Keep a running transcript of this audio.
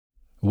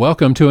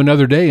Welcome to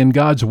another day in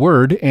God's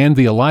Word and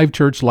the Alive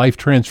Church Life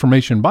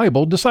Transformation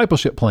Bible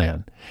Discipleship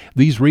Plan.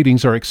 These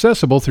readings are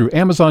accessible through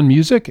Amazon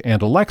Music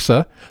and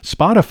Alexa,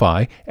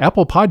 Spotify,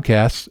 Apple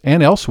Podcasts,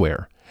 and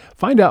elsewhere.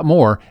 Find out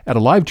more at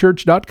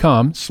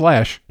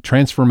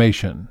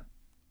alivechurch.com/transformation.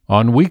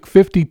 On week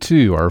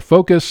 52, our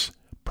focus,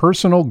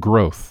 personal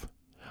growth.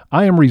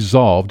 I am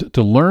resolved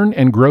to learn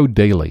and grow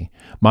daily.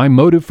 My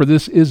motive for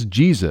this is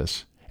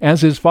Jesus.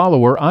 As His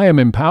follower, I am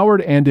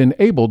empowered and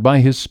enabled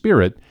by His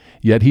Spirit,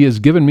 yet He has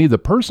given me the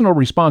personal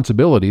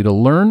responsibility to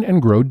learn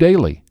and grow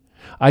daily.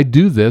 I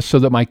do this so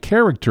that my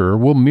character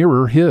will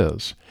mirror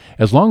His.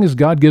 As long as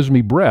God gives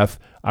me breath,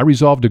 I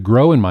resolve to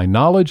grow in my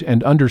knowledge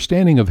and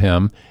understanding of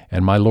Him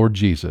and my Lord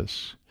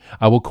Jesus.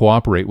 I will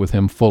cooperate with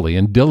Him fully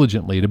and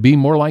diligently to be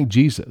more like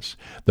Jesus.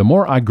 The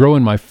more I grow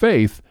in my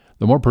faith,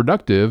 the more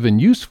productive and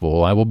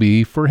useful I will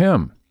be for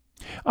Him.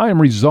 I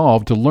am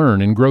resolved to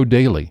learn and grow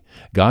daily.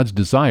 God's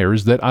desire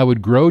is that I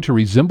would grow to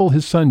resemble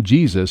His Son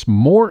Jesus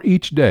more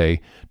each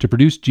day to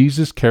produce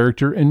Jesus'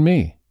 character in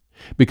me.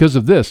 Because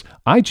of this,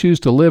 I choose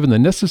to live in the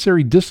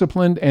necessary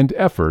discipline and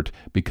effort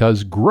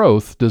because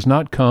growth does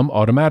not come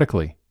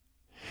automatically.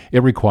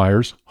 It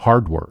requires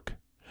hard work.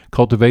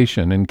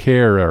 Cultivation and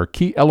care are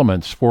key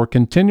elements for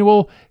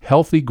continual,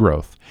 healthy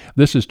growth.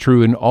 This is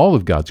true in all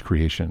of God's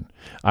creation.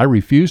 I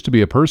refuse to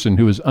be a person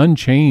who is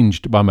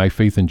unchanged by my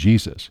faith in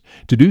Jesus.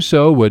 To do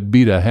so would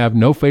be to have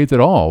no faith at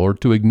all or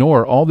to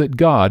ignore all that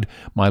God,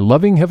 my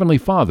loving Heavenly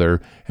Father,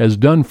 has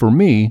done for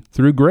me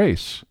through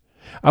grace.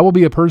 I will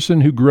be a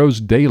person who grows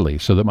daily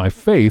so that my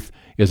faith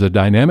is a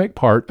dynamic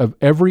part of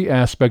every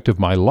aspect of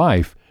my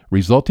life,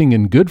 resulting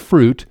in good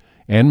fruit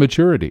and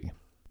maturity.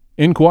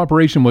 In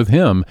cooperation with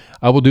Him,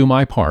 I will do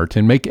my part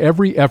and make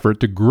every effort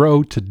to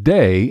grow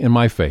today in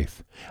my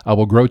faith. I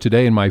will grow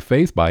today in my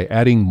faith by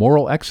adding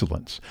moral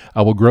excellence.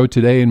 I will grow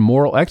today in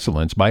moral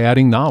excellence by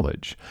adding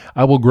knowledge.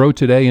 I will grow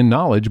today in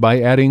knowledge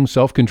by adding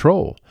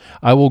self-control.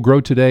 I will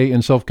grow today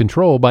in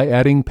self-control by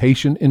adding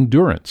patient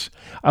endurance.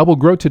 I will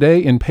grow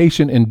today in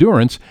patient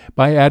endurance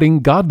by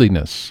adding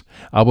godliness.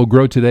 I will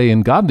grow today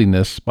in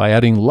godliness by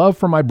adding love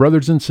for my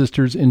brothers and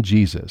sisters in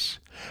Jesus.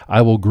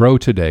 I will grow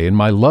today in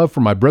my love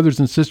for my brothers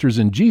and sisters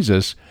in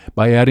Jesus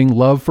by adding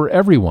love for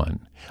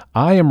everyone.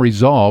 I am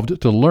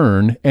resolved to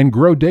learn and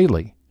grow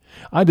daily.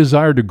 I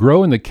desire to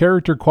grow in the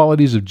character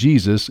qualities of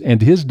Jesus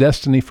and His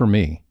destiny for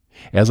me.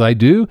 As I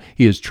do,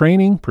 He is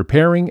training,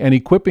 preparing, and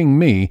equipping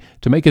me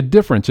to make a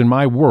difference in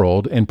my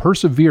world and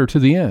persevere to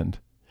the end.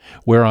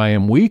 Where I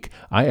am weak,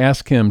 I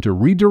ask Him to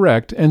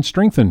redirect and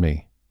strengthen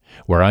me.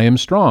 Where I am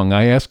strong,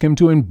 I ask Him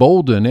to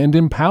embolden and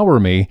empower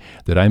me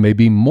that I may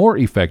be more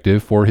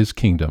effective for His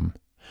kingdom.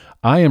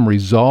 I am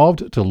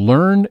resolved to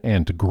learn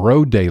and to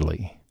grow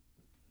daily.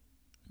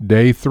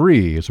 Day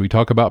 3, as we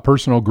talk about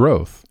personal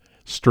growth,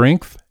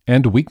 strength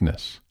and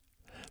weakness.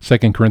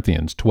 2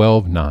 Corinthians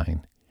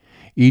 12:9.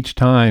 Each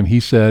time He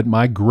said,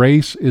 "My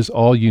grace is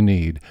all you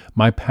need.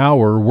 My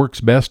power works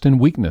best in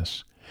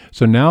weakness."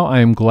 So now I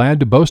am glad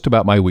to boast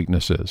about my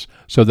weaknesses,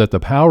 so that the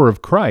power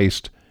of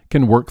Christ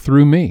can work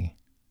through me.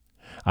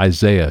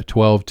 Isaiah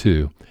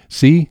 12:2.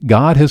 See,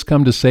 God has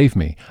come to save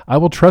me. I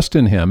will trust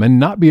in Him and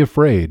not be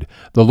afraid.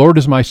 The Lord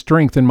is my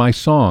strength and my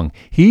song.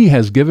 He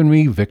has given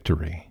me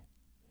victory.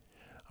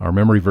 Our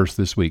memory verse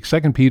this week,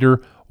 2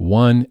 Peter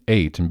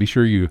 1:8. And be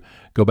sure you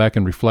go back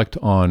and reflect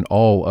on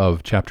all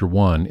of chapter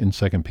 1 in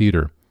 2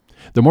 Peter.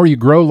 The more you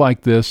grow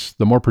like this,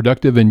 the more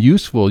productive and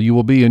useful you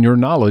will be in your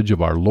knowledge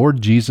of our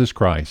Lord Jesus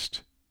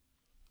Christ.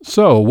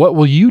 So, what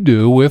will you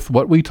do with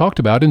what we talked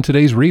about in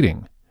today's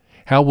reading?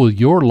 How will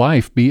your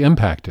life be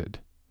impacted?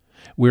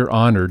 We're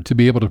honored to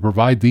be able to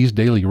provide these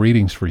daily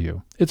readings for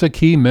you. It's a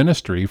key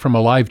ministry from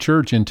Alive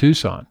Church in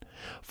Tucson.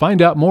 Find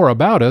out more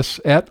about us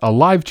at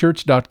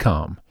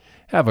alivechurch.com.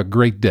 Have a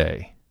great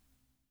day.